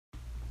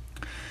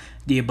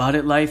The About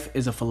It life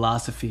is a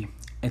philosophy.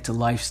 It's a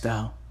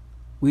lifestyle.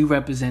 We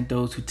represent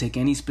those who take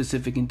any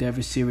specific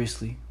endeavor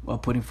seriously while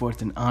putting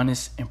forth an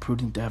honest and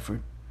prudent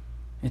effort.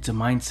 It's a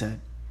mindset,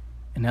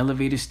 an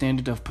elevated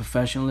standard of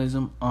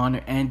professionalism,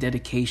 honor, and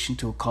dedication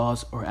to a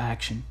cause or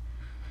action.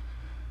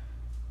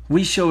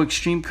 We show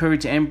extreme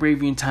courage and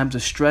bravery in times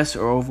of stress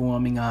or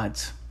overwhelming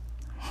odds.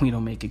 We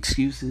don't make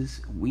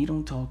excuses. We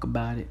don't talk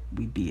about it.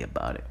 We be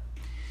about it.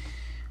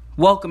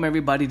 Welcome,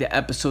 everybody, to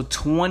episode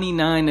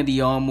 29 of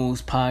the All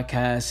Moves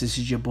podcast. This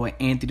is your boy,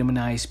 Anthony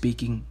Manaya,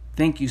 speaking.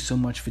 Thank you so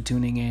much for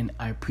tuning in.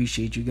 I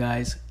appreciate you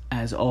guys,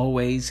 as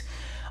always.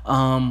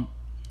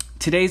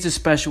 Today's a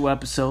special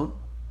episode,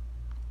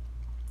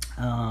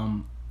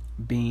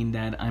 being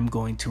that I'm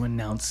going to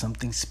announce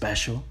something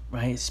special,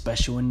 right?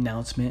 Special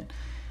announcement.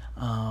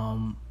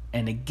 And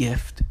a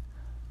gift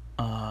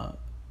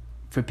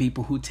for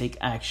people who take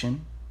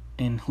action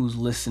and who's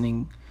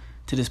listening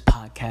to this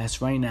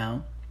podcast right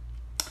now.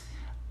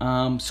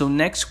 So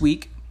next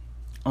week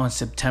on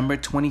September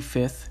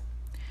 25th,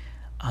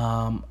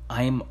 I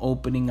am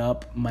opening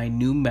up my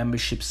new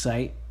membership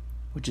site,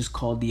 which is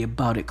called the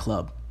About It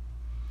Club.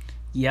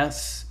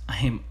 Yes, I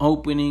am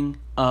opening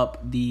up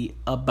the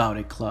About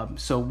It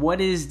Club. So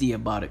what is the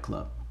About It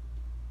Club?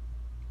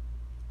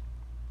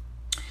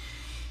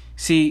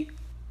 See,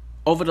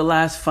 over the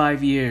last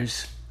 5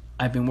 years,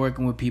 I've been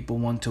working with people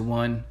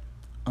one-to-one,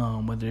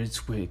 whether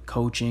it's with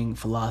coaching,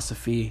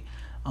 philosophy,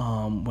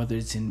 whether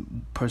it's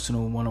in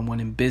personal one-on-one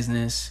in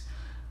business,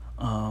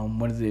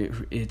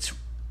 whether it's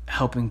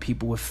helping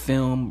people with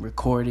film,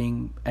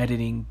 recording,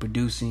 editing,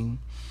 producing.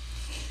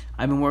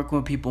 I've been working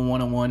with people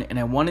one-on-one, and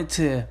I wanted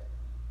to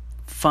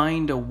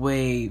find a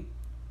way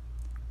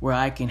where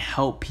I can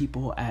help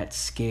people at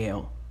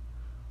scale,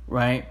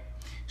 right?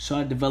 So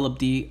I developed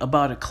the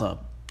About It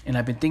Club. And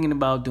I've been thinking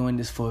about doing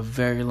this for a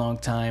very long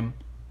time.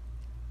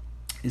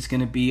 It's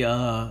going to be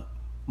a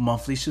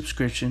monthly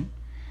subscription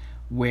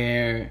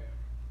where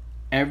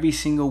every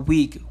single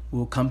week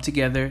we'll come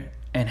together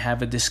and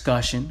have a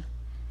discussion,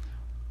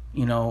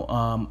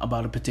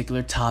 about a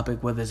particular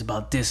topic, whether it's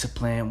about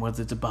discipline,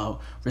 whether it's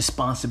about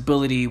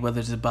responsibility, whether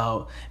it's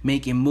about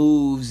making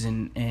moves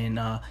and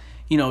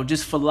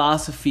just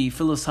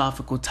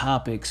philosophical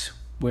topics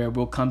where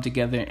we'll come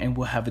together and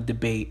we'll have a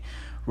debate,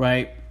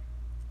 right?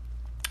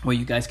 Where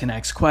you guys can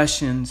ask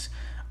questions,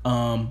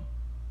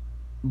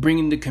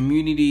 bringing the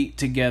community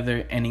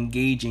together and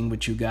engaging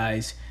with you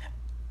guys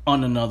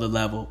on another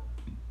level,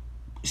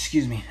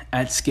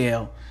 at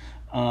scale.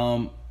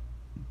 We're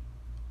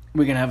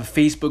going to have a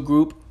Facebook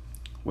group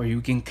where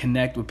you can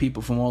connect with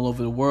people from all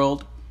over the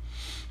world.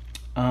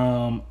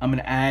 I'm going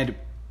to add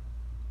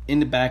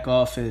in the back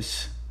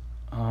office,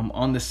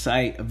 on the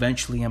site,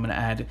 eventually I'm going to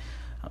add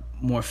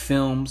more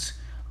films,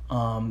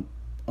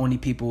 only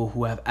people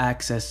who have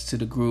access to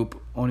the group,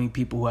 only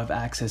people who have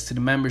access to the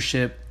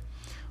membership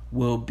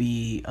will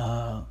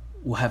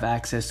have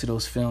access to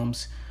those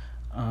films.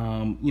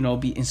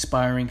 Be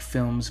inspiring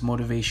films,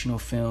 motivational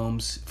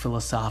films,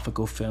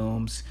 philosophical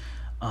films,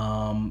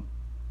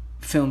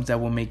 films that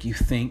will make you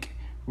think,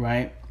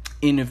 right?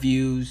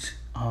 Interviews,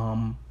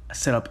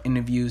 set up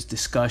interviews,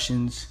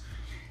 discussions.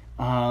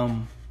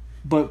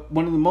 But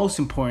one of the most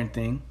important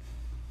thing,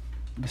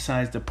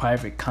 besides the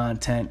private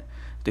content,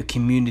 the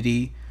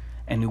community,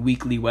 and the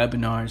weekly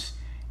webinars,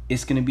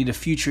 it's going to be the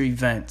future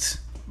events,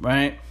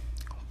 right?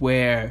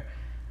 Where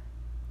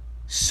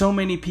so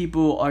many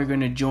people are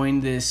going to join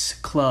this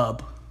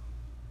club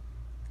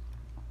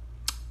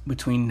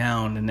between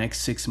now and the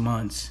next 6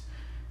 months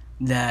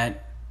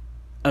that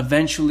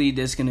eventually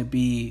there's going to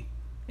be,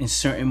 in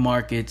certain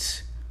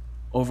markets,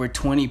 over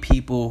 20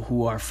 people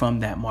who are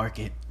from that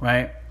market,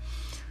 right?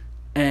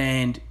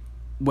 And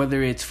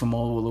whether it's from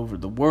all over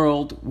the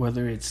world,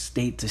 whether it's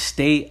state to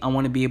state, I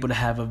want to be able to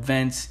have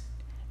events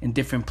in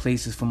different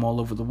places from all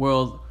over the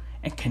world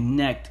and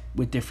connect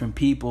with different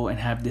people and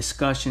have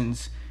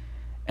discussions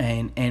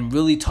and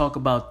really talk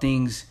about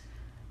things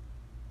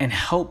and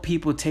help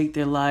people take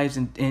their lives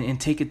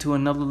and take it to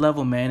another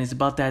level, man. It's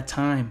about that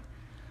time.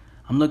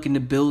 I'm looking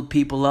to build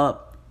people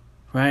up,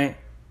 right?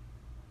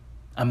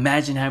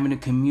 Imagine having a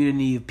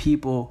community of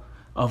people,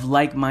 of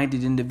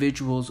like-minded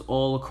individuals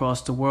all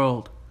across the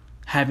world,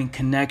 having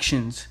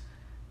connections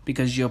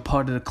because you're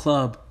part of the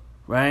club,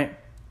 right?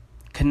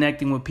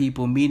 Connecting with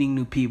people, meeting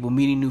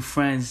new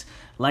friends,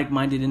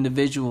 like-minded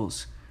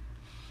individuals.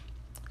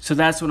 So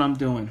that's what I'm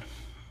doing.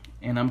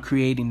 And I'm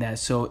creating that.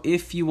 So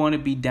if you want to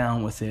be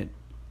down with it,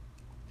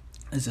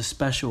 there's a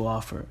special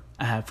offer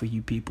I have for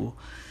you people.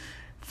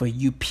 For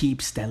you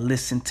peeps that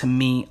listen to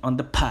me on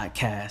the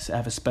podcast, I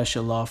have a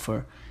special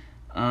offer.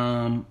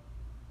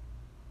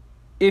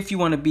 If you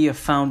want to be a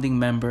founding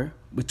member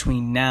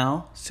between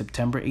now,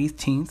 September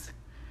 18th,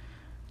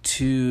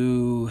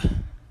 to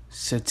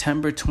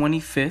September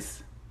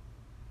 25th,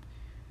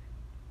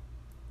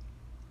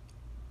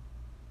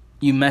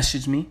 you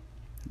message me,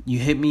 you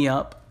hit me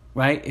up,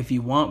 right? If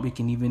you want, we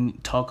can even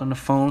talk on the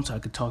phone so I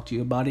could talk to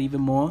you about it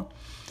even more.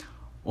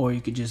 Or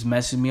you could just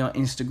message me on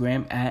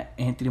Instagram at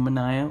Anthony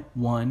Manaya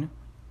 1,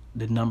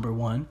 the number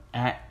 1,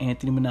 at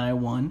Anthony Manaya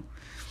 1.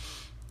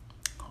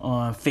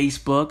 on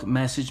Facebook,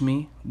 message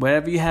me.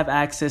 Wherever you have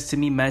access to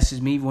me,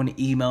 message me. If you want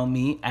to email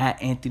me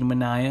at Anthony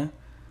Minaya.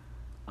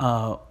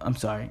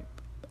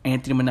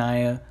 Anthony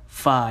Minaya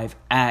 5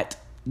 at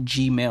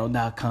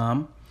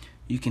gmail.com.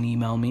 You can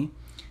email me.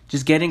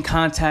 Just get in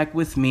contact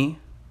with me,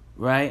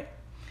 right?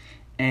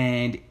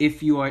 And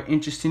if you are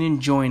interested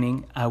in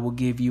joining, I will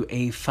give you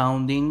a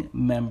founding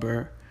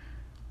member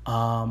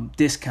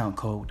discount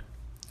code,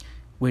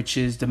 which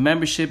is the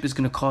membership is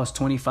going to cost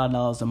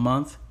 $25 a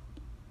month.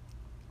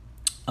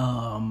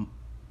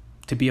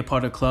 To be a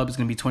part of the club is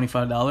going to be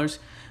 $25.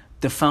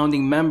 The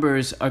founding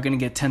members are going to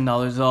get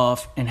 $10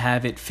 off and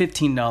have it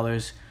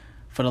 $15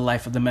 for the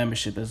life of the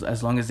membership.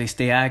 As long as they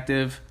stay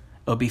active,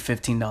 it'll be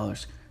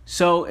 $15.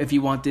 So if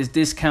you want this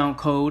discount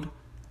code,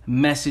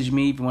 message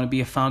me. If you want to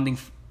be a founding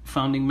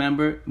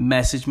member,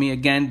 message me.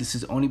 Again, this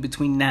is only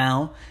between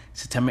now,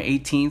 September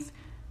 18th,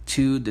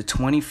 to the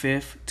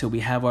 25th, till we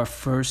have our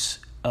first,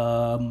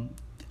 I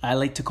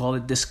like to call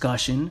it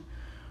discussion,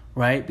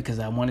 right? Because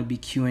I want to be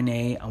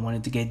Q&A. I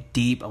wanted to get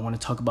deep. I want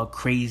to talk about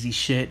crazy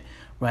shit,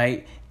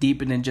 right?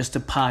 Deeper than just a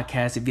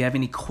podcast. If you have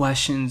any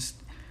questions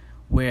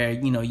where,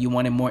 you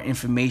wanted more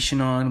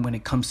information on when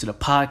it comes to the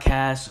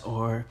podcast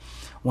or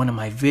one of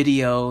my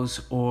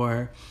videos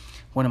or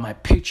one of my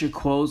picture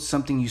quotes,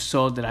 something you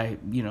saw that I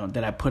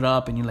put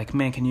up and you're like,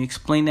 man, can you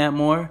explain that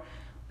more?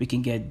 We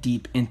can get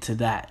deep into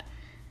that.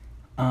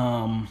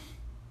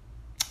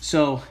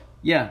 So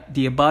yeah,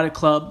 the About It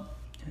Club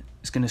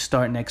is going to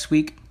start next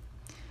week,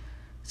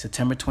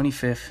 September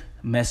 25th.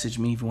 Message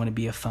me if you want to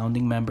be a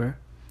founding member.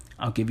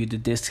 I'll give you the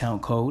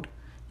discount code.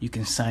 You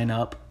can sign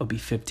up. It'll be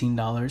 $15,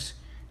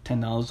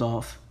 $10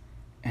 off.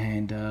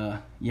 And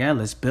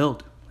let's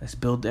build. Let's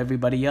build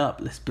everybody up.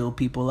 Let's build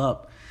people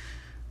up.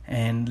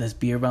 And let's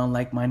be around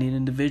like-minded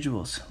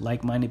individuals,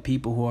 like-minded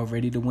people who are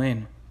ready to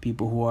win,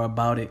 people who are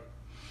about it.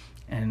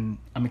 And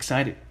I'm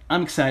excited.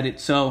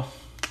 So,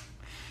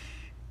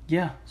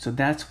 yeah. So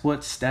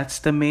that's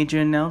the major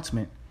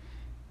announcement.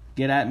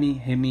 Get at me.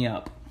 Hit me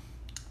up.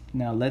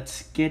 Now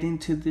let's get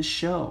into the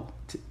show.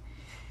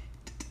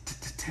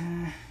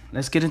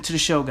 Let's get into the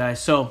show, guys.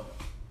 So,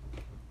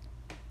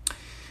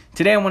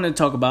 today I want to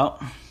talk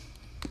about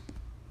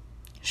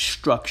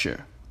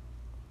structure.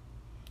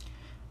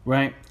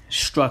 Right?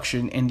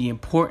 Structure and the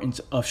importance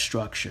of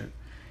structure.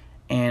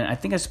 And I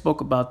think I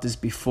spoke about this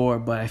before,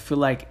 but I feel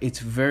like it's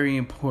very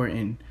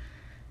important,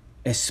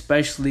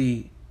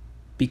 especially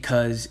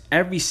because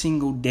every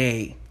single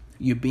day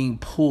you're being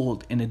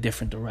pulled in a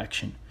different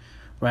direction,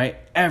 right?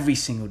 Every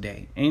single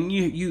day. And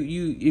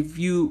if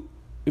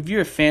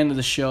you're a fan of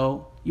the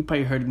show, you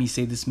probably heard me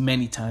say this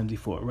many times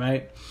before,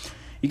 right?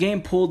 You're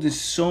getting pulled in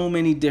so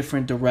many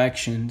different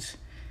directions.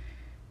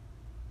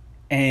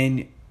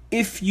 And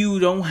if you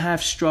don't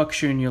have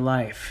structure in your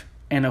life,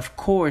 and of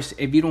course,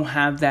 if you don't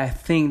have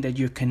that thing that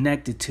you're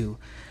connected to,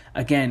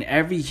 again,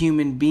 every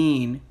human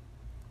being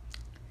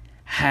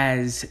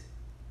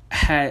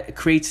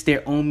creates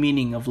their own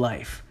meaning of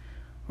life,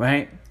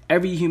 right?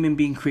 Every human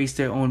being creates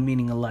their own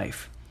meaning of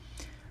life.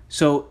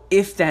 So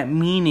if that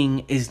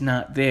meaning is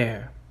not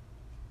there,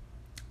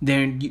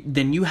 then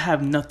you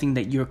have nothing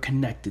that you're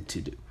connected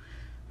to do,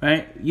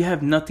 right? You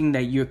have nothing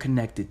that you're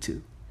connected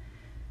to.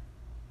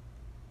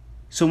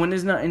 So when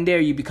there's nothing there,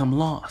 you become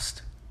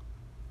lost.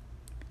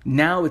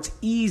 Now it's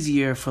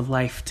easier for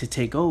life to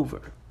take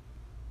over.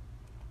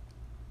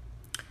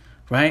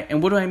 Right?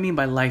 And what do I mean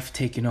by life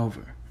taking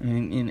over?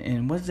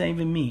 And what does that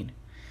even mean?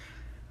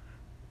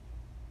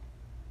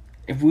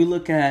 If we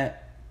look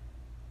at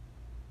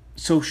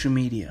social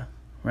media,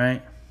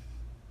 right?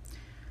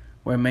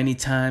 Where many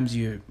times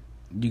you're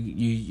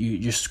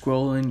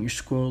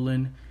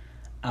scrolling,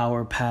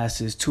 hour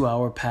passes, 2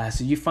 hour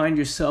passes. You find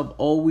yourself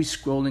always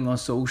scrolling on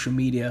social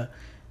media.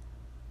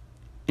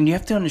 And you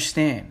have to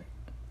understand,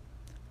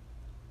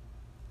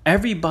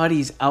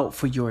 everybody's out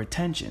for your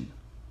attention.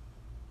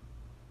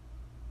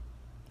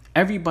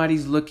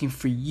 Everybody's looking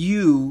for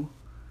you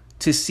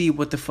to see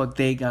what the fuck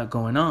they got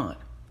going on.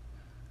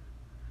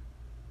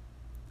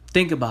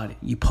 Think about it.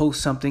 You post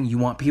something, you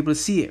want people to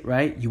see it,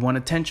 right? You want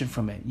attention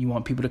from it. You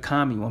want people to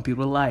comment. You want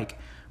people to like,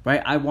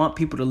 right? I want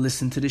people to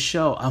listen to the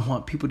show. I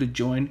want people to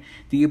join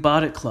the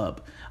About It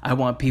Club. I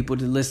want people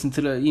to listen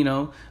to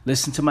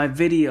listen to my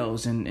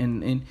videos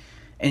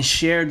and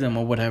share them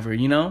or whatever,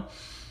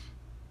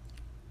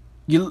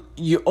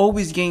 You're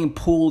always getting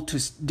pulled to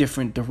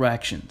different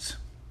directions.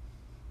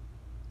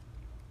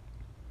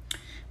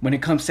 When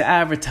it comes to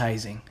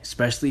advertising,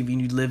 especially if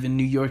you live in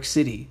New York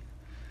City,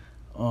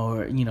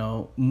 or,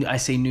 I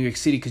say New York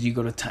City because you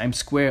go to Times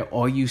Square,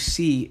 all you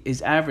see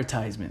is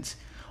advertisements,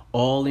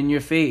 all in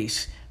your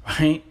face,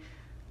 right?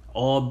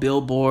 All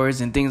billboards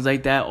and things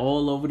like that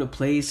all over the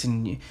place.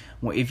 And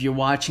if you're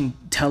watching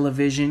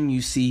television,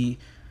 you see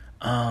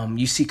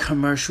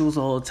commercials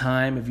all the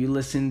time. If you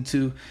listen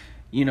to,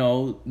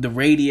 the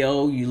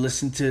radio, you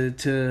listen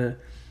to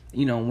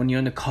when you're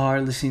in the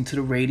car listening to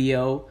the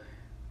radio.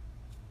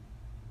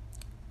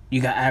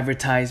 You got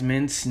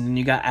advertisements, and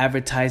you got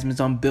advertisements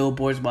on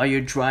billboards while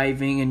you're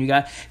driving, and you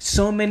got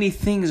so many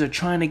things are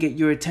trying to get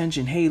your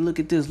attention. Hey, look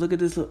at this, look at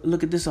this,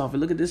 look at this offer,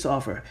 look at this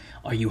offer.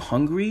 Are you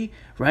hungry?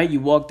 Right? You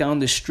walk down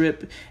the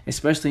strip,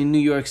 especially in New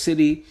York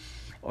City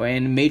or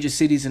in major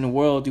cities in the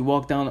world, you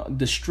walk down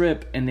the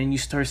strip and then you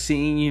start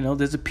seeing, you know,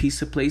 there's a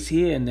pizza place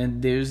here, and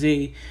then there's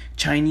a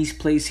Chinese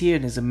place here,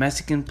 and there's a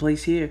Mexican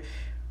place here.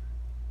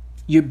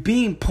 You're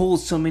being pulled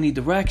so many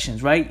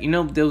directions, right? You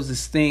know, there was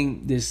this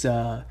thing, it's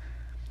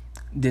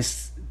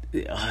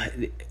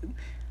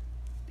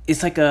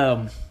like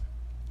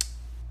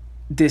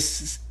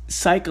this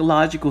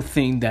psychological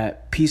thing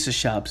that pizza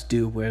shops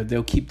do, where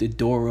they'll keep the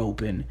door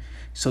open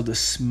so the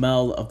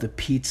smell of the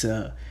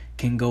pizza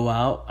can go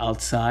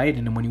outside,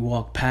 and then when you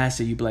walk past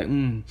it, you be like,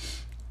 you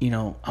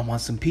know, I want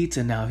some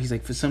pizza now. He's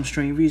like, for some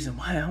strange reason,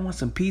 why I want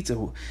some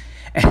pizza,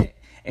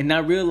 and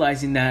not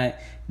realizing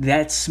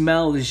that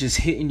smell is just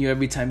hitting you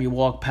every time you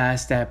walk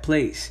past that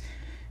place.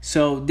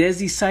 So there's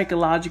these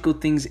psychological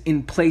things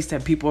in place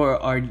that people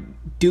are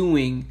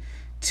doing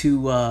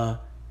to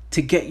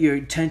get your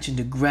attention,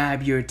 to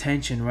grab your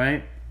attention,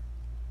 right?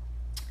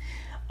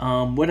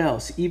 What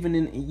else? Even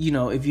in, you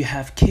know, if you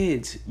have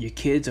kids, your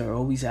kids are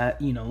always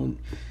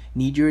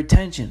need your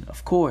attention,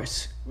 of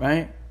course,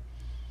 right?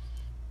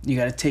 You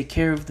got to take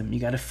care of them. You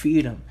got to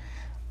feed them.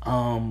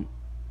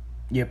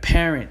 Your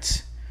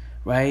parents,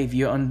 right? If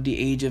you're under the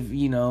age of,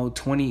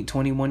 20,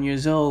 21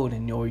 years old,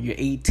 or you're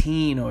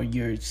 18 or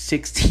you're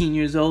 16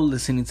 years old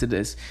listening to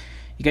this,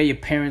 you got your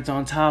parents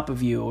on top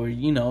of you, or, if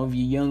you're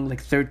young,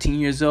 like 13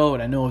 years old.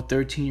 I know a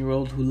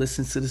 13-year-old who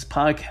listens to this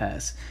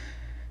podcast.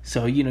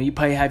 So, you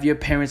probably have your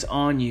parents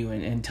on you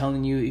and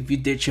telling you if you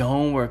did your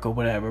homework or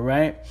whatever,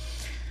 right?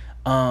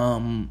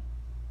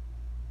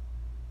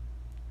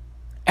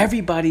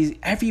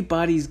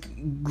 Everybody's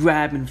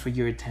grabbing for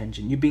your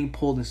attention. You're being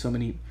pulled in so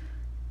many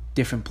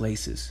different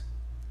places.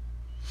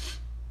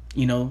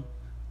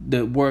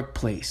 The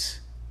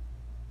workplace,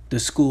 the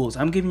schools.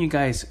 I'm giving you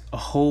guys a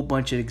whole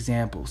bunch of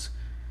examples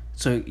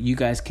so you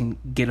guys can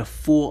get a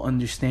full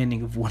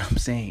understanding of what I'm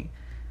saying.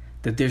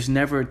 That there's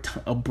never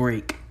a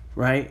break,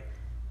 right?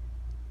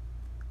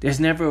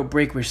 There's never a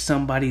break where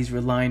somebody's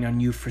relying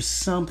on you for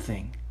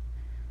something,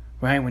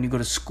 right? When you go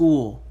to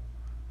school,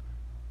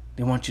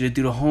 they want you to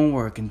do the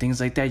homework and things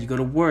like that. You go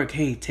to work,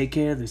 hey, take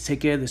care of this,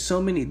 take care of this.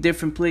 So many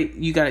different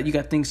you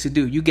got things to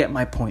do. You get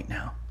my point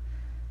now.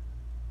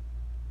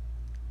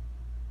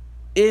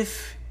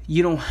 If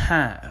you don't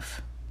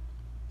have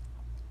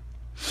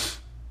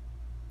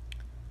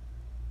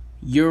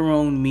your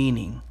own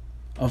meaning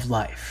of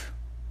life,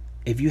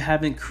 if you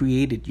haven't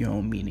created your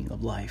own meaning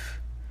of life,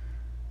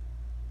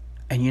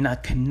 and you're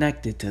not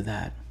connected to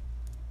that,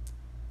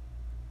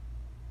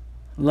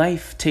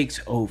 life takes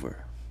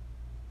over.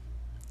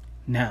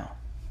 Now,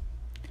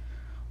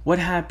 what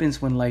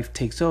happens when life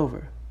takes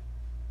over?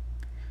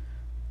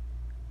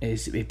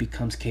 It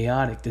becomes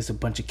chaotic. There's a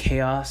bunch of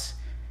chaos.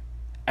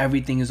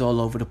 Everything is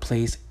all over the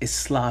place. It's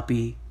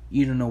sloppy.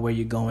 You don't know where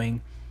you're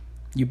going.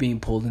 You're being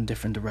pulled in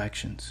different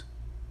directions.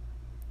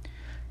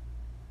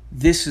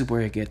 This is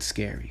where it gets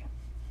scary.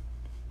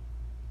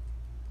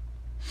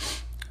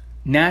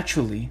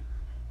 Naturally,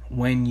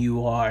 when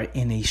you are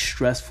in a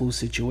stressful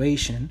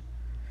situation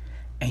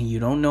and you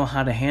don't know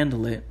how to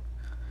handle it,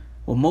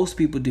 what most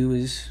people do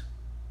is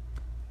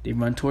they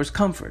run towards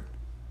comfort,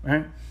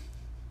 right?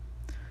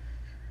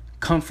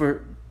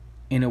 Comfort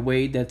in a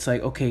way that's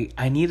like, okay,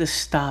 I need to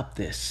stop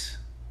this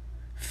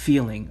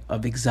feeling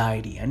of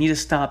anxiety. I need to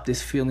stop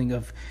this feeling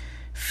of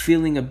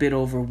feeling a bit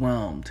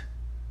overwhelmed.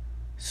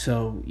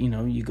 So,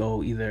 you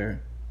go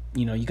either,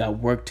 you got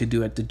work to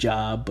do at the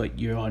job, but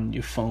you're on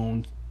your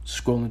phone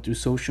scrolling through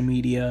social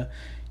media.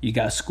 You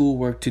got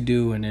schoolwork to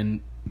do, and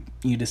then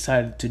you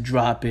decided to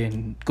drop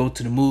in, go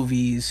to the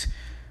movies.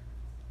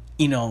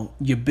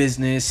 Your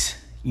business,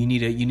 you need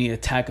to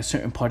attack a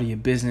certain part of your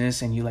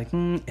business, and you're like,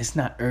 it's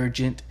not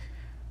urgent,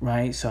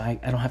 right? So I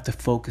don't have to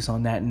focus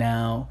on that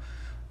now.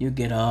 You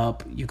get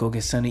up, you go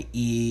get something to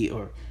eat,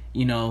 or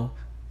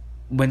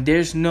when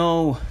there's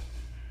no,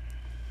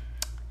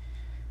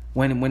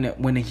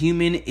 when a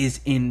human is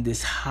in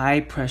this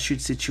high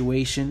pressured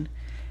situation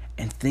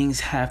and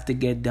things have to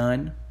get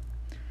done,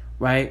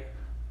 right?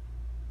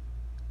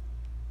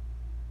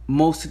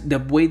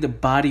 The way the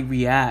body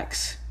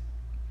reacts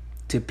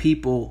to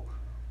people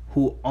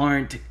who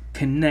aren't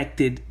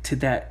connected to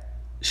that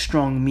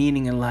strong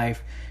meaning in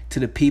life,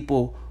 to the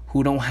people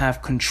who don't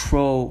have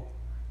control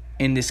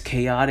in this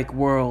chaotic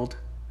world,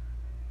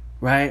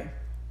 right?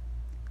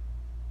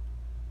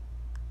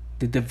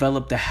 They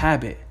develop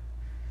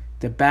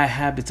the bad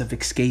habits of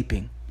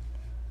escaping.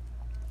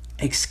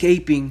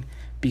 Escaping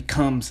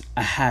becomes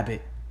a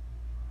habit.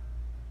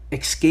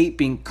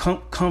 Escaping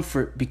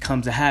comfort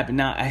becomes a habit.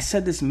 Now, I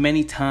said this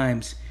many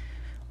times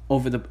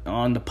on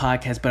the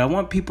podcast, but I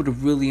want people to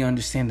really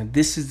understand that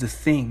this is the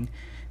thing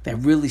that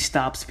really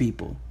stops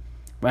people,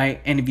 right?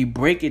 And if you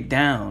break it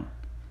down,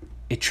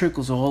 it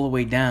trickles all the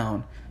way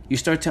down. You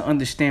start to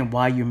understand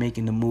why you're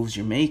making the moves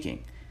you're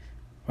making,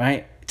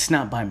 right? It's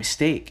not by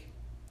mistake.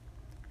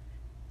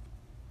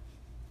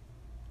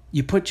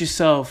 you put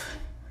yourself,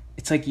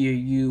 it's like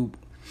you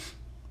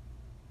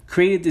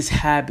created this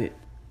habit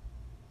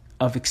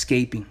of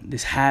escaping,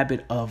 this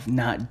habit of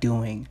not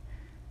doing,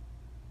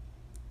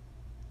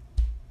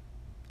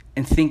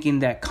 and thinking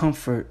that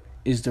comfort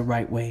is the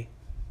right way.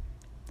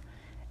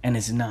 And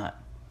it's not.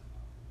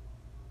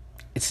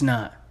 It's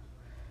not.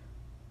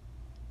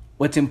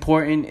 What's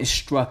important is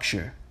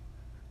structure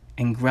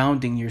and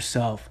grounding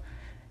yourself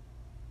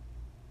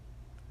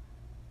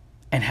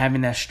and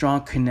having that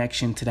strong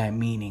connection to that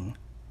meaning.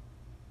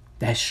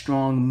 That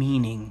strong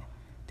meaning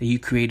that you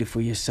created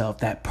for yourself,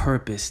 that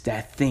purpose,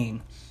 that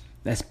thing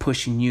that's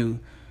pushing you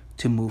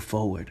to move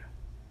forward.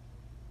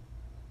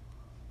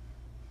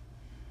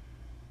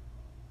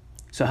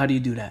 So how do you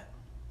do that?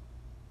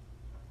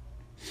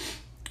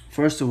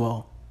 First of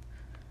all,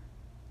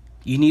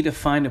 you need to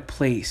find a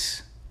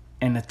place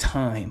and a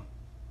time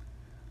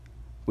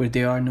where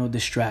there are no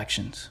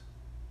distractions,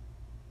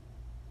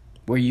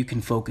 where you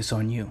can focus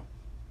on you.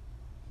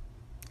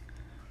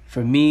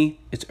 For me,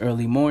 it's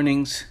early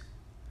mornings,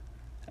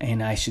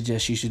 and I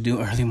suggest you should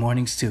do early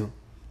mornings too.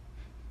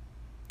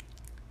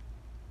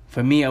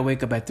 For me, I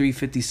wake up at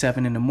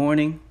 3:57 in the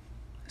morning.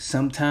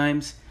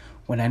 Sometimes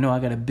when I know I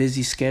got a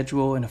busy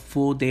schedule and a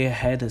full day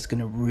ahead that's going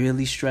to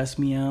really stress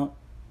me out,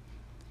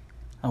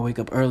 I wake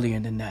up earlier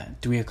than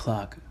that, 3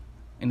 o'clock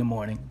in the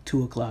morning,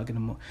 2 o'clock in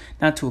the morning,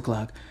 not 2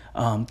 o'clock,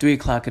 3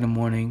 o'clock in the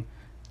morning,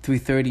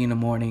 3:30 in the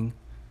morning.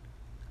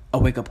 I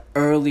wake up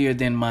earlier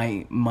than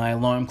my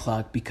alarm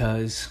clock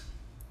because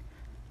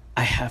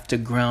I have to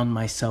ground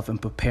myself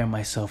and prepare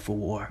myself for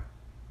war.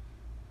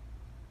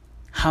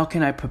 How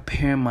can I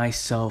prepare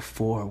myself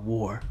for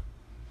war?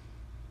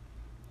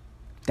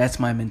 That's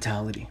my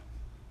mentality.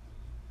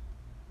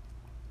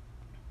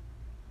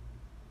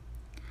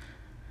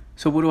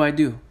 So what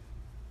do?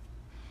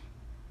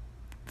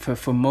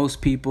 For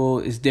most people,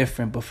 it's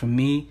different. But for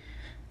me,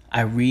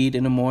 I read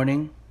in the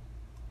morning,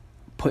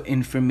 put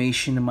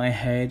information in my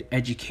head,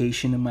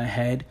 education in my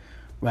head,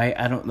 right?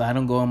 I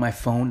don't go on my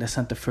phone. That's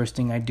not the first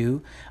thing I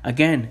do.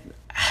 Again,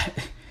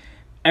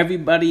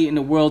 everybody in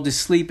the world is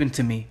sleeping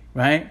to me,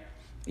 right?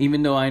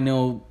 Even though I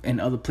know in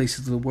other places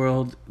of the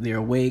world, they're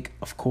awake,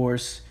 of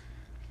course.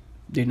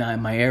 They're not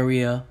in my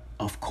area,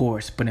 of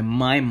course. But in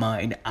my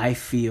mind, I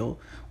feel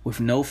with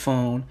no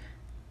phone,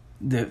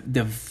 the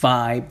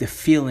vibe, the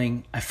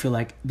feeling, I feel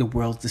like the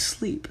world's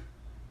asleep,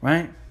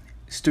 right?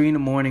 It's 3 in the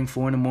morning,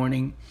 4 in the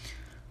morning.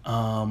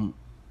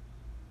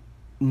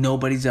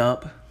 Nobody's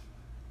up.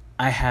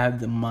 I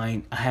have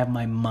my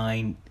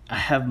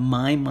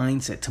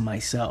mindset to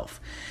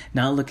myself.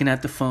 Not looking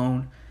at the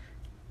phone.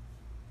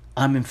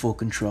 I'm in full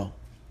control.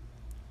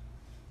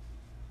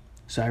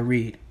 So I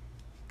read.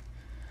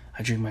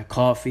 I drink my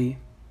coffee.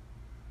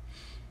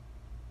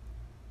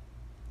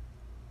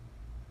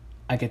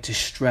 I get to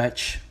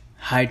stretch,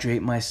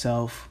 hydrate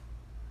myself.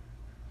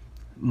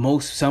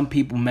 Some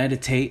people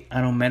meditate. I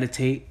don't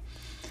meditate.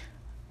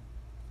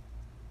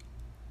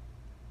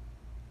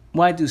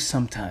 Well, I do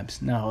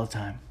sometimes, not all the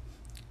time.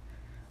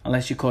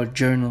 Unless you call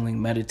journaling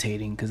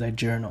meditating, because I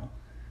journal.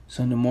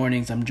 So in the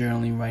mornings, I'm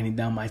journaling, writing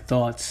down my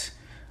thoughts,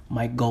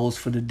 my goals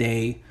for the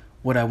day,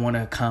 what I want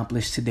to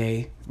accomplish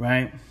today,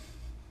 right?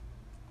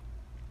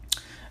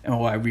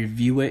 Or I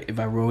review it. If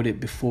I wrote it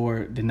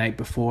the night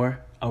before,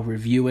 I'll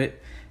review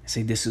it and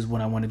say, this is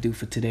what I want to do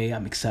for today.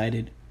 I'm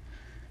excited.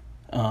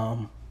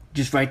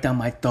 Just write down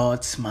my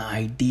thoughts, my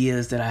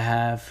ideas that I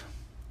have.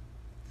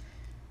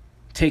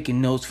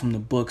 Taking notes from the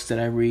books that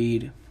I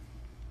read.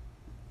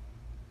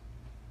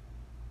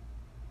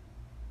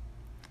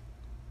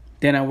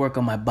 Then I work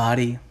on my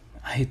body.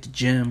 I hit the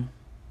gym.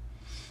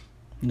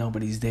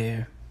 Nobody's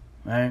there,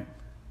 right?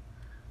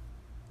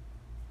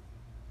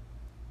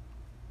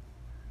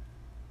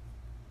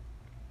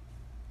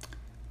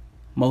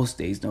 Most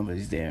days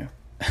nobody's there.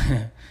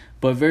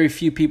 But very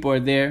few people are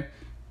there.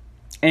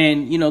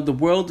 And, the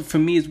world, for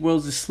me, is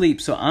world's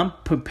asleep. So I'm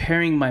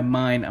preparing my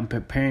mind. I'm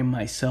preparing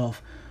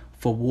myself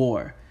for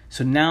war.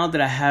 So now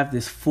that I have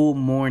this full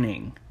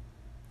morning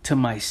to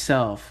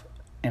myself,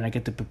 and I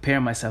get to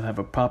prepare myself, have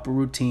a proper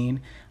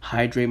routine,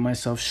 hydrate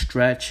myself,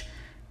 stretch,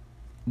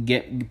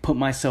 put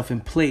myself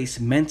in place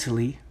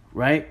mentally,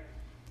 right?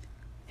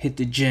 Hit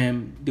the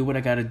gym, do what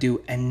I got to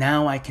do, and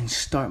now I can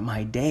start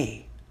my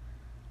day.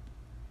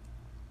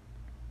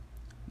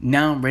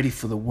 Now I'm ready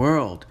for the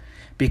world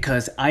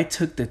because I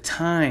took the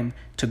time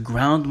to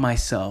ground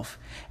myself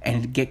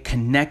and get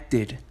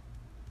connected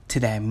to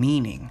that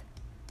meaning.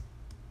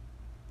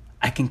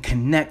 I can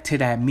connect to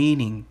that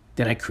meaning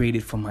that I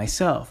created for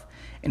myself.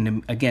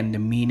 And again, the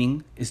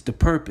meaning is the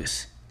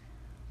purpose,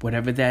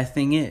 whatever that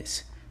thing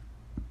is.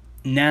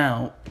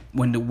 Now,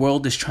 when the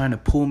world is trying to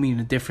pull me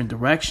in different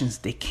directions,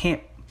 they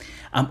can't.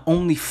 I'm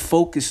only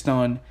focused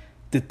on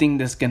the thing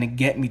that's going to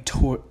get me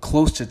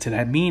closer to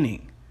that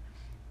meaning.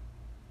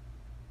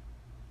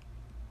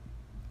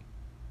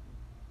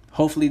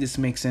 Hopefully this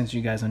makes sense.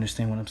 You guys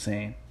understand what I'm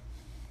saying.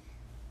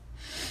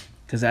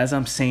 Because as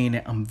I'm saying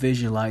it, I'm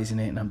visualizing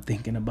it and I'm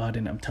thinking about it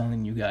and I'm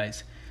telling you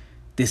guys,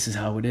 this is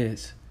how it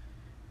is.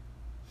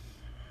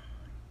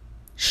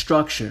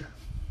 Structure.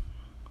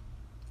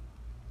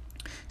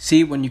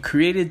 See, when you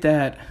created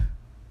that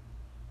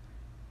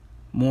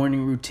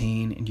morning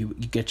routine and you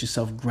get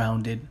yourself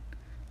grounded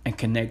and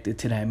connected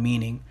to that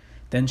meaning,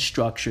 then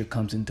structure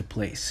comes into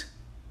place.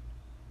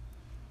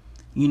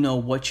 You know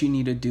what you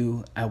need to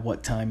do at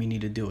what time you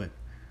need to do it,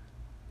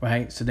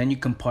 right? So then you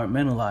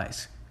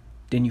compartmentalize.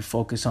 Then you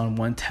focus on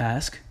one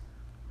task,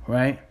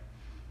 right?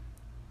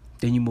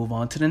 Then you move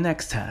on to the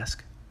next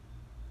task.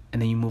 And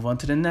then you move on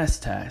to the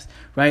next task,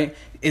 right?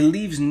 It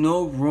leaves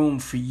no room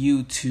for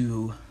you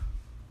to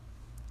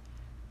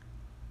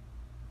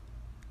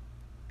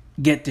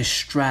get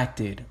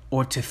distracted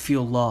or to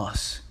feel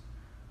lost,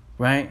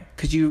 right?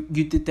 Because you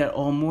did that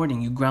all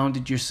morning. You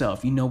grounded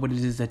yourself. You know what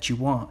it is that you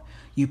want.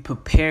 You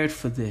prepared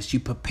for this.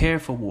 You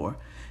prepared for war.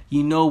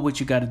 You know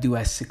what you got to do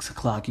at 6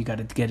 o'clock. You got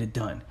to get it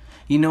done.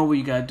 You know what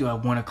you got to do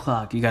at 1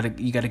 o'clock. You got to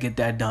get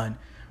that done,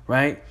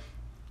 right?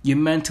 You're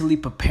mentally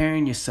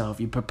preparing yourself.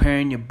 You're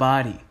preparing your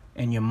body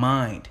and your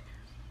mind,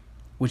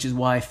 which is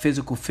why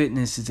physical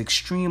fitness is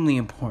extremely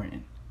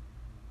important.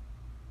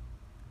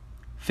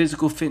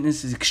 Physical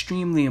fitness is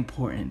extremely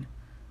important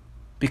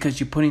because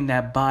you're putting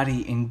that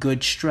body in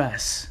good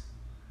stress.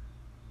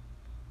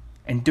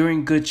 And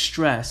during good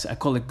stress, I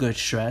call it good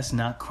stress,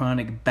 not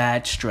chronic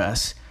bad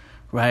stress,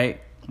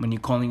 right? When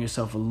you're calling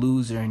yourself a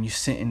loser and you're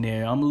sitting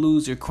there, I'm a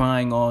loser,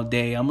 crying all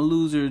day. I'm a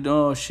loser,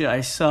 oh shit,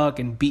 I suck,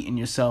 and beating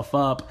yourself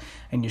up,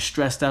 and you're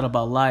stressed out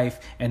about life,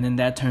 and then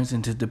that turns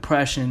into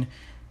depression,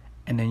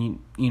 and then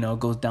you know, it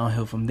goes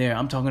downhill from there.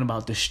 I'm talking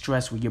about the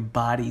stress where your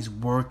body's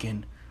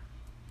working,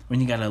 when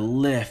you gotta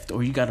lift,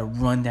 or you gotta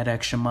run that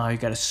extra mile, you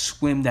gotta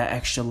swim that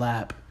extra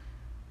lap.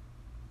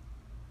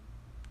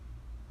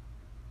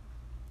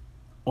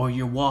 Or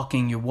you're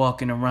walking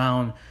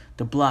around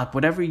the block,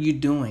 whatever you're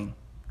doing.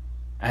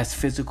 As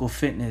physical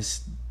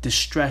fitness, the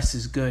stress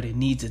is good. It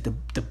needs it.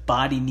 The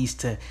body needs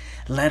to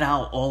let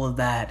out all of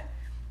that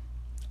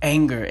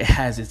anger. It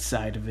has its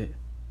side of it.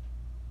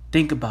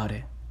 Think about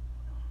it.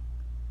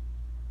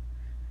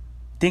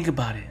 Think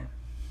about it.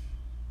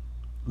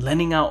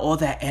 Letting out all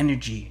that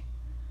energy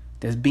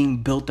that's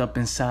being built up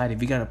inside.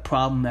 If you got a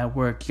problem at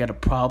work, you got a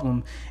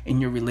problem in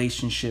your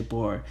relationship,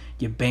 or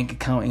your bank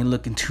account ain't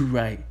looking too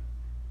right.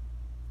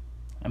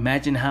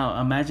 Imagine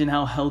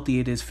how healthy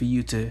it is for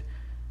you to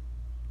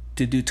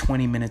do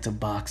 20 minutes of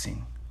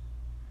boxing,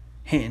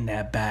 hitting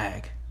that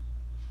bag,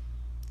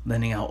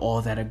 letting out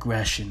all that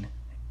aggression,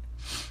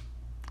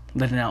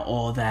 letting out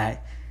all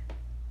that,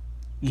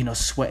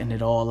 sweating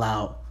it all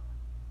out.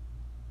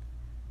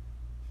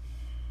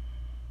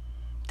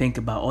 Think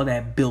about all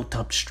that built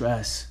up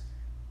stress,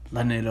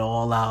 letting it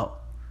all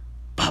out,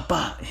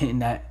 hitting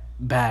that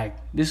bag.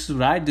 This is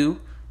what I do,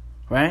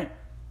 right?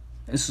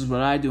 This is what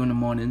I do in the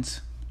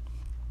mornings.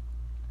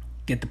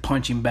 Get the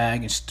punching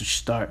bag and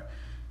start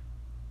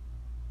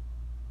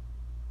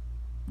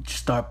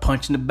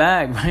punching the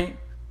bag, right?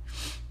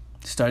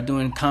 Start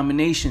doing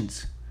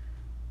combinations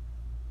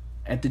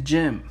at the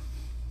gym.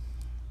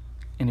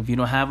 And if you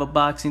don't have a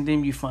boxing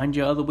gym, you find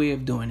your other way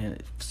of doing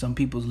it. For some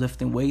people's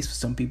lifting weights, for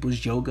some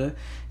people's yoga.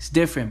 It's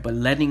different, but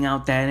letting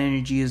out that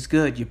energy is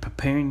good. You're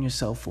preparing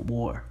yourself for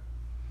war.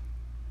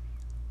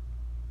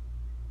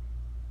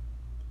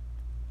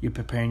 You're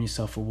preparing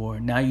yourself for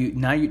war. Now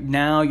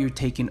you're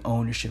taking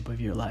ownership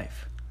of your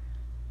life.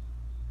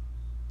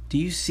 Do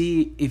you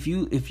see, if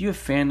you're a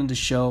fan of the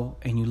show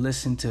and you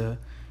listen to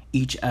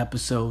each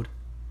episode,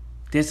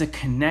 there's a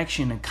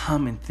connection, a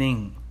common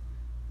thing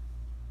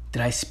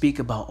that I speak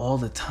about all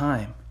the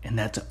time, and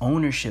that's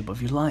ownership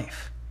of your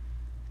life.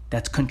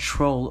 That's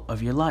control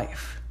of your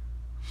life.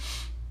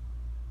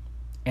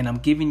 And I'm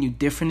giving you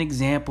different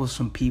examples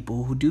from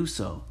people who do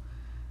so.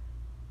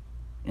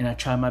 And I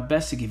try my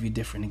best to give you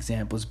different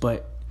examples,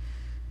 but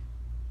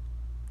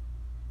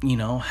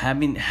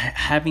having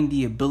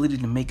the ability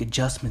to make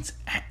adjustments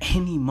at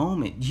any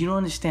moment. You don't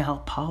understand how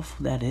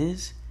powerful that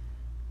is?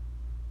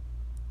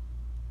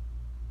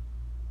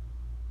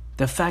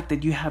 The fact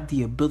that you have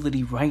the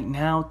ability right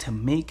now to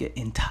make an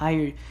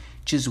entire,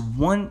 just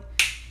one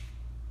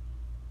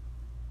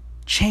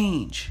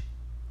change,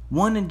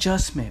 one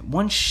adjustment,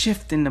 one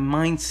shift in the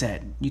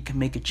mindset, you can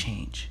make a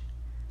change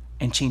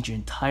and change your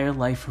entire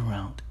life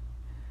around.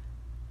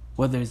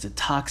 Whether it's a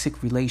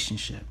toxic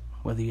relationship,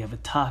 whether you have a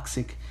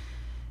toxic,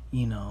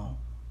 if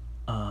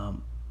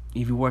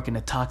you work in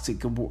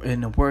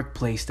a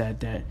workplace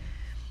that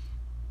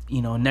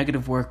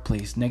negative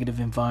workplace, negative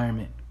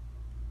environment,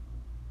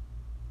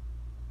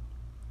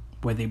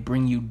 where they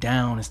bring you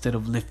down instead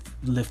of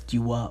lift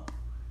you up.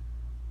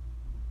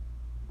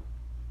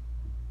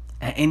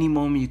 At any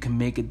moment you can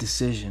make a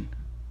decision,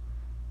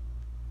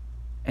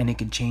 and it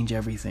can change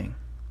everything.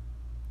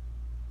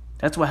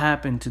 That's what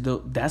happens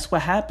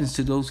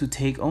to those who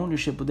take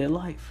ownership of their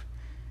life.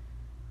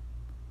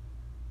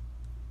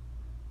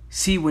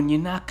 See, when you're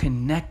not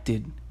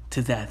connected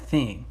to that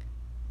thing,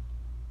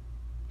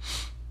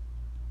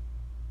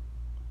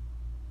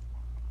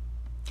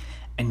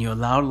 and you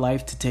allow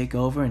life to take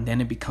over, and then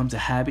it becomes a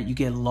habit, you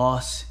get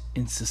lost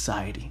in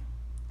society.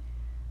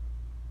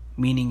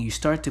 Meaning you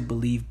start to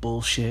believe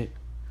bullshit.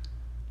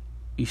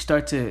 you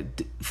start to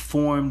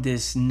form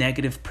this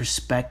negative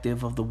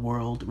perspective of the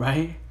world,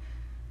 right?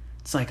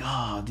 It's like,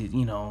 oh,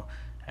 you know,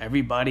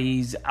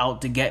 everybody's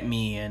out to get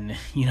me, and,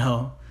 you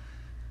know,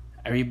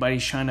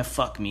 everybody's trying to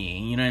fuck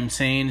me. You know what I'm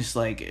saying? It's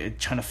like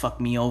trying to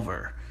fuck me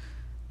over.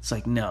 It's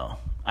like, no.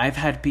 I've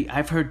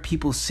heard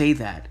people say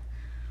that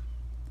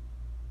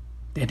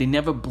they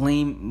never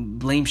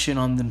blame shit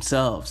on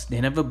themselves. They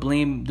never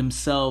blame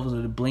themselves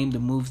or blame the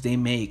moves they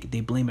make.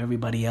 They blame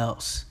everybody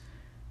else.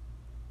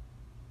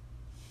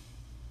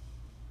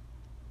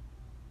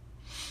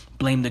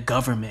 Blame the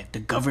government. The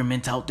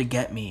government's out to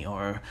get me,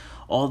 or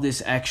all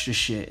this extra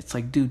shit. It's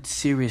like, dude,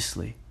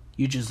 seriously,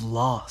 you just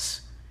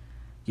lost.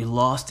 You're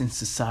lost in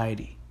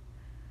society.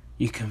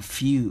 You're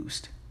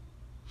confused.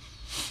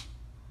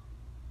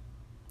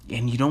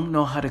 And you don't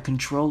know how to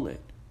control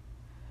it.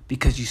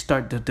 Because you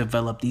start to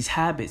develop these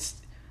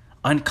habits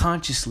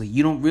unconsciously.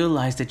 You don't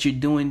realize that you're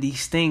doing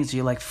these things.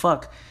 You're like,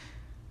 fuck,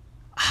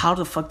 how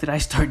the fuck did I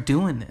start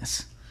doing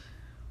this?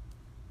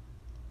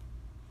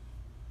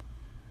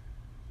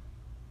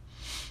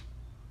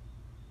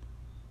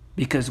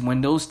 Because when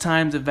those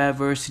times of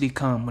adversity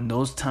come,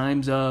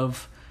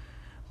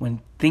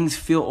 when things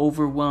feel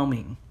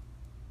overwhelming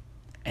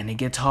and it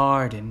gets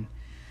hard and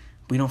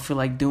we don't feel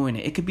like doing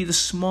it, it could be the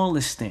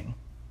smallest thing.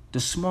 The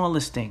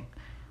smallest thing.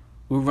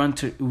 We'll run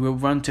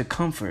to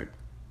comfort.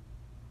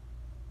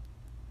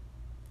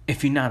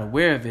 If you're not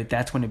aware of it,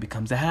 that's when it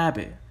becomes a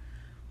habit.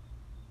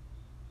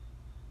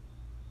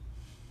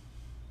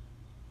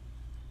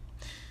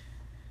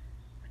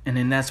 And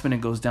then that's when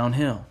it goes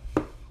downhill.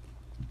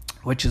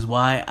 Which is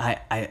why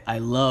I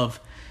love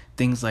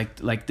things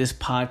like this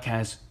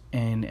podcast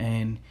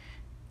and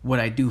what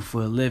I do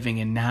for a living.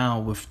 And now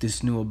with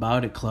this new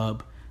About It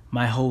Club,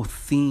 my whole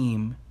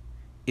theme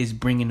is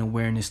bringing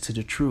awareness to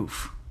the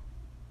truth.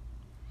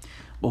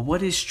 But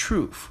what is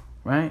truth,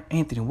 right?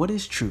 Anthony, what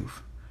is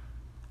truth?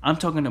 I'm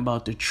talking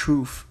about the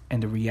truth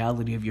and the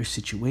reality of your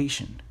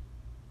situation.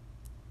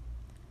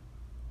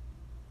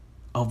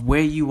 Of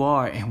where you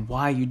are and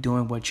why you're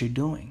doing what you're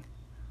doing.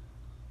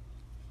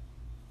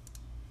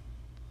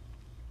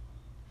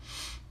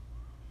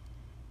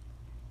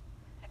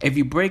 If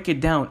you break it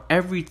down,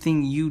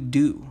 everything you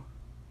do,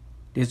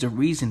 there's a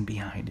reason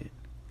behind it.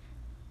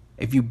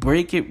 If you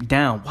break it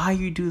down, why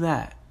you do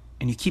that?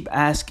 And you keep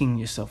asking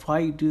yourself, why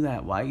you do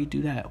that? Why you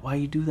do that? Why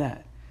you do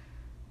that?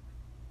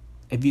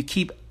 If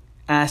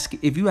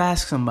you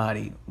ask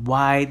somebody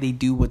why they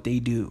do what they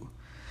do,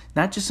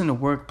 not just in the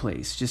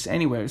workplace, just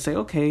anywhere, say,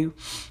 okay,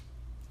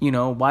 you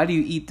know, why do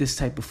you eat this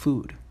type of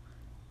food?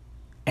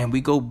 And we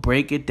go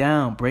break it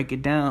down.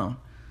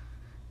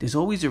 There's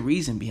always a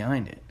reason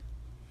behind it.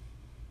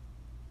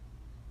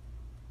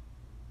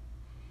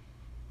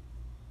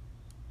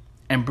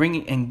 And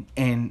bringing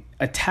and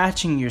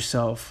attaching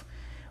yourself,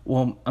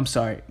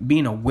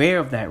 being aware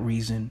of that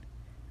reason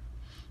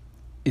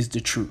is the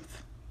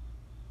truth.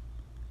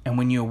 And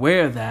when you're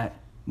aware of that,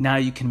 now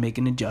you can make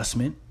an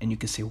adjustment and you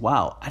can say,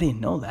 wow, I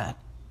didn't know that.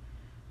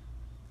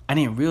 I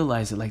didn't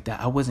realize it like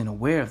that. I wasn't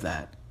aware of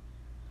that.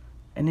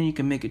 And then you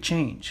can make a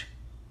change.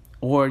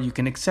 Or you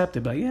can accept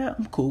it, but yeah,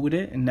 I'm cool with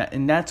it. And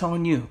that's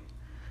on you.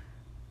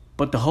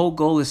 But the whole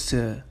goal is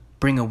to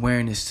bring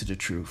awareness to the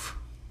truth.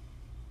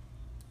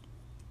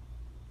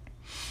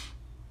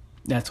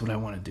 That's what I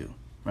want to do,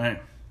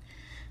 right?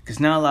 Because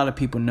now a lot of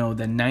people know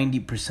that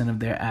 90% of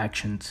their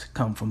actions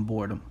come from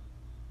boredom.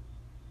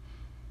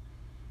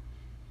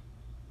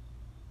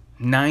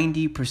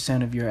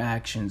 90% of your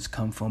actions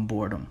come from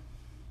boredom.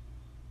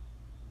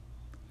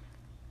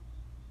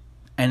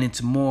 And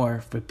it's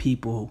more for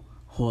people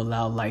who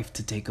allow life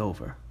to take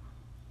over.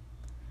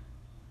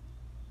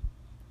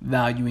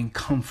 Valuing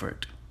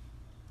comfort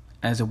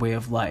as a way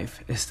of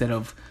life instead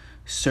of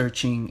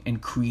searching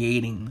and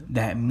creating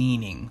that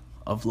meaning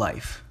of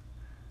life,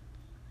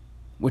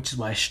 which is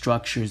why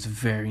structure is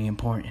very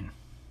important,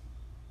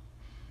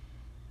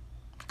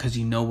 because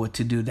you know what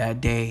to do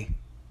that day,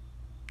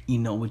 you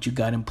know what you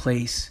got in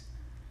place,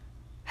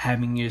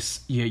 having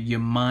your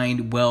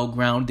mind well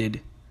grounded,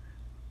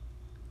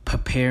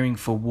 preparing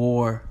for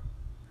war,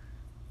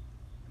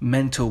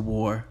 mental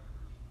war,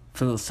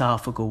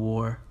 philosophical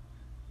war.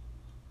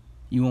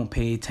 You won't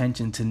pay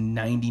attention to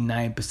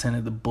 99%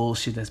 of the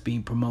bullshit that's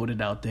being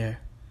promoted out there.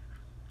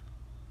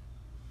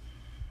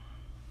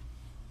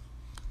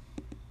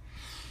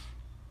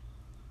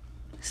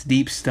 It's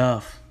deep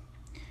stuff.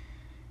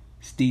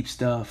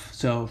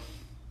 So,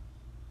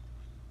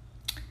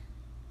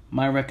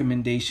 my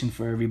recommendation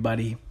for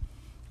everybody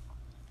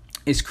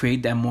is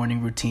create that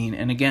morning routine.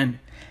 And again,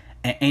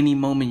 at any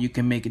moment you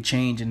can make a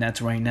change, and that's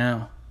right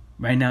now.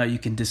 Right now you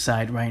can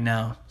decide right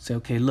now. Say,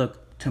 okay,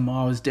 look,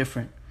 tomorrow is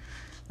different.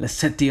 Let's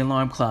set the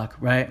alarm clock,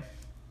 right?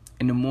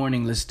 In the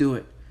morning, let's do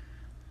it.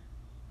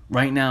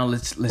 Right now,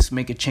 let's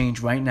make a change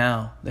right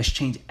now. Let's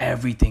change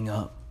everything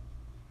up.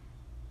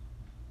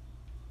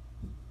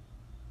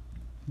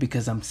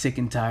 Because I'm sick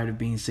and tired of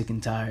being sick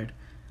and tired.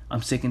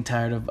 I'm sick and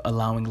tired of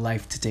allowing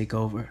life to take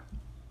over.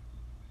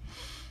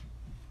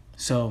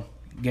 So,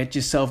 get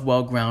yourself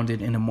well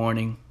grounded in the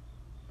morning.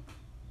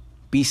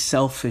 Be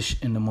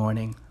selfish in the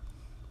morning,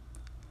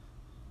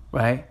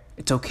 right?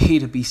 It's okay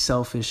to be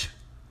selfish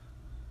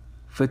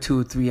for 2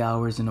 or 3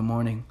 hours in the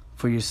morning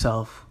for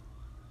yourself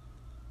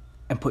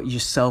and put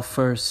yourself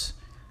first.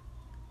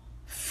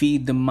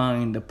 Feed the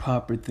mind the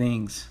proper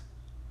things.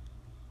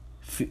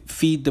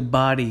 Feed the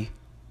body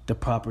the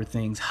proper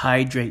things.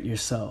 Hydrate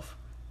yourself.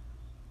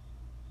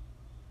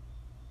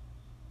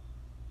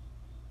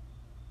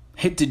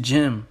 Hit the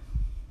gym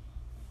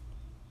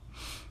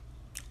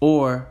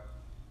or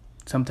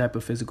some type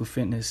of physical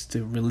fitness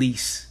to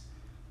release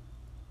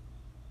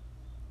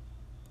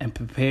and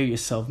prepare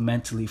yourself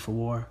mentally for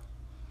war.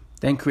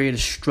 Then create a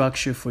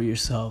structure for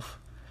yourself.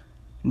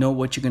 Know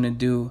what you're going to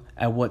do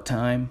at what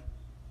time.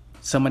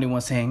 Somebody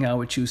wants to hang out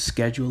with you,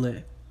 schedule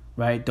it,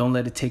 right? Don't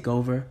let it take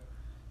over.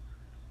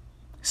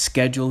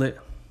 Schedule it.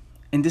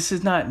 And this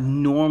is not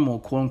normal,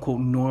 quote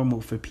unquote,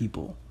 normal for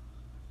people.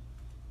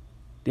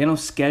 They don't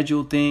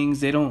schedule things.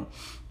 They don't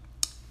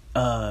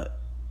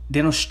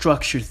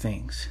structure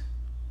things.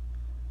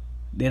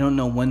 They don't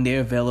know when they're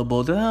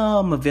available. Oh,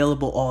 I'm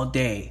available all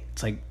day.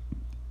 It's like,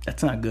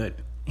 that's not good.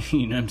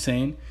 You know what I'm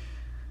saying?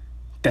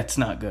 That's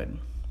not good.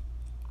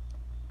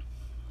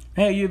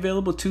 Hey, are you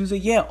available Tuesday?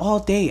 Yeah, all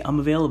day I'm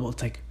available.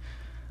 It's like,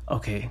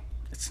 okay,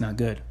 it's not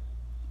good.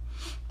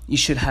 You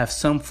should have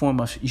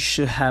you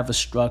should have a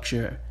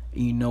structure.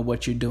 You know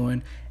what you're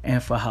doing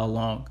and for how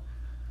long.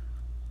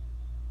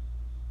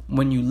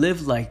 When you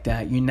live like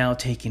that, you're now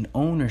taking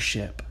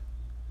ownership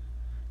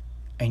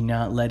and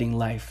not letting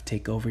life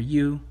take over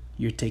you.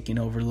 You're taking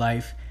over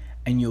life,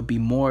 and you'll be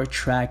more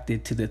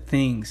attracted to the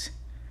things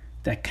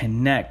that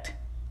connect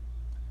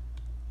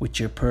with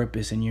your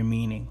purpose and your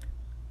meaning.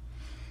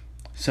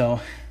 So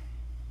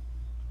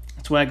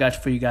that's what I got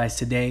for you guys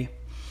today.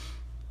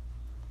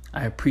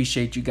 I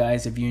appreciate you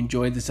guys. If you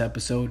enjoyed this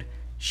episode,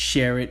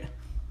 share it.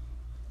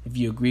 If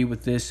you agree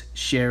with this,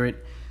 share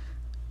it.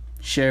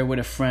 Share it with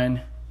a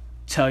friend.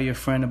 Tell your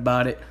friend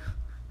about it.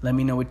 Let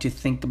me know what you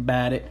think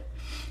about it.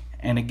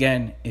 And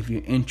again, if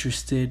you're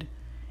interested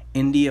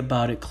in the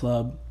About It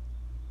Club,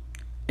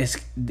 this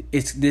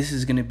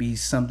is going to be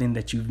something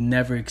that you've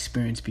never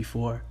experienced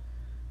before.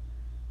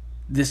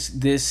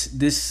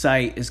 This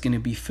site is going to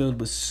be filled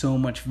with so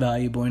much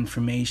valuable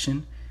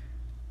information.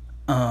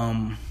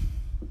 I'm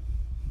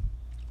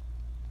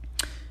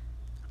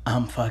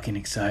fucking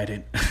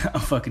excited. I'm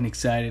fucking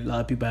excited. A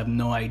lot of people have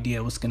no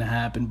idea what's going to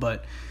happen,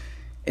 but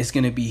it's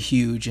going to be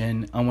huge.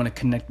 And I want to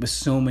connect with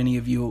so many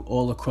of you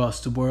all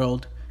across the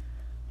world.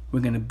 We're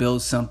going to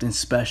build something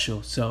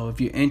special. So if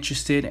you're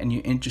interested and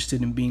you're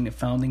interested in being a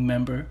founding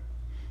member,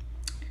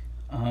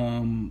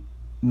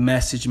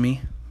 message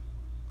me.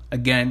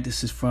 Again,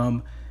 this is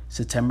from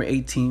September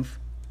 18th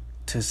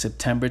to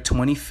September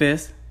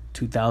 25th,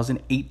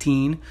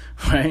 2018,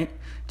 right?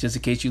 Just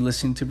in case you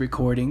listen to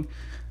recording.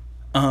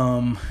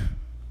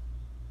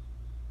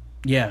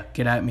 Yeah,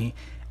 get at me.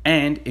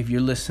 And if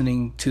you're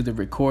listening to the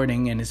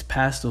recording and it's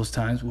past those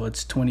times, well,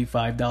 it's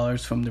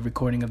 $25 from the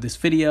recording of this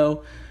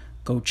video.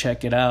 Go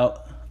check it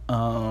out.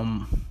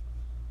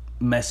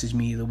 Message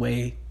me either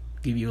way,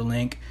 give you a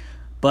link.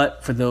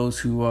 But for those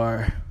who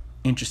are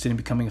interested in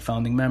becoming a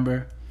founding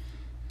member,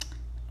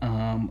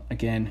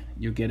 again,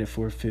 you'll get it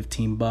for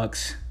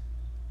 $15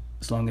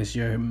 as long as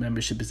your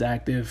membership is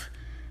active.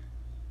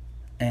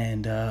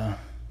 And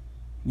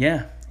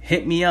yeah,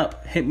 hit me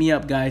up,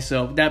 guys.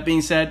 So that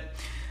being said,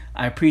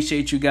 I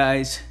appreciate you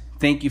guys.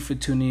 Thank you for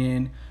tuning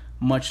in.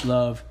 Much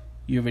love.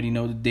 You already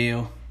know the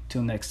deal.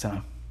 Till next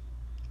time.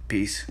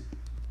 Peace.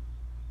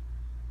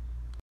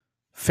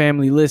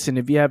 Family, listen,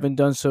 if you haven't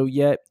done so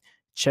yet,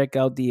 check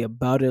out the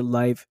About It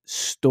Life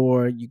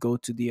store. You go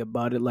to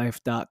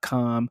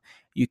theaboutitlife.com.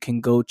 You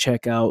can go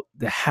check out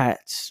the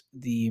hats,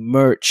 the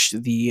merch,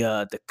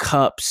 the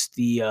cups,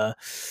 the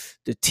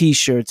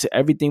t-shirts,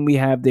 everything we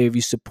have there. If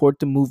you support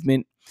the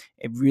movement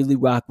and really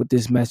rock with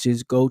this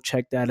message, go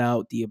check that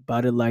out,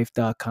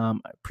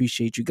 theaboutitlife.com. I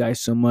appreciate you guys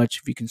so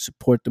much. If you can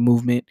support the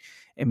movement,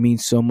 it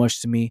means so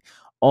much to me.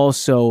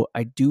 Also,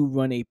 I do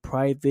run a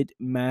private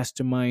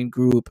mastermind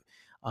group.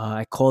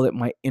 I call it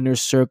my inner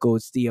circle.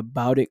 It's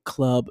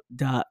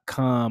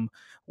theaboutitclub.com,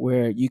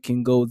 where you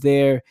can go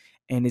there,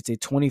 and it's a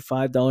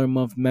 $25 a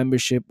month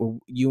membership where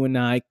you and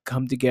I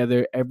come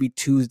together every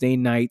Tuesday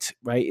night,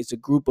 right? It's a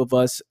group of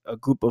us, a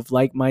group of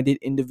like-minded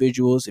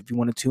individuals. If you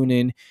want to tune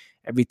in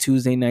every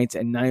Tuesday nights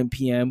at 9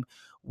 p.m.,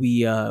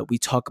 we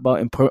talk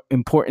about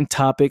important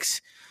topics,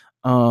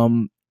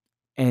 and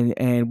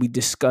we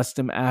discuss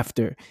them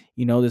after.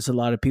 You know, there's a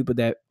lot of people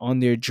that on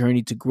their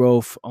journey to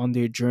growth, on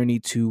their journey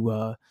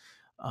to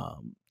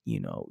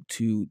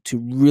to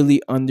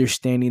really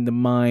understanding the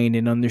mind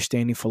and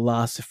understanding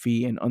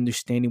philosophy and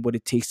understanding what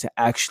it takes to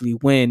actually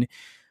win.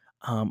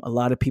 A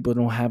lot of people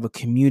don't have a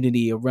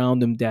community around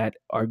them that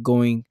are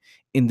going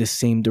in the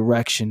same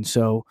direction.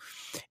 So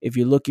if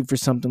you're looking for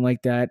something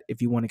like that,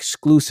 if you want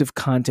exclusive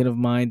content of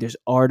mine, there's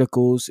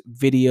articles,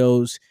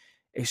 videos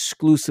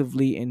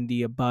exclusively in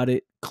the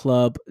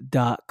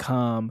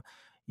aboutitclub.com.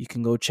 You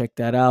can go check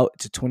that out.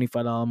 It's a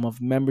 $25 a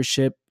month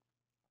membership.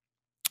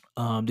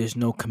 There's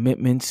no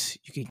commitments.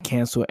 You can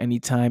cancel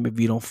anytime if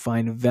you don't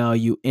find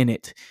value in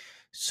it.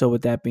 So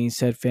with that being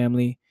said,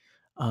 family,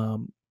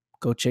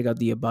 go check out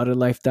the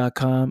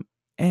aboutitlife.com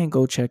and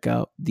go check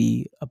out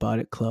the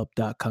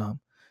aboutitclub.com.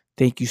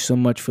 Thank you so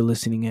much for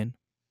listening in.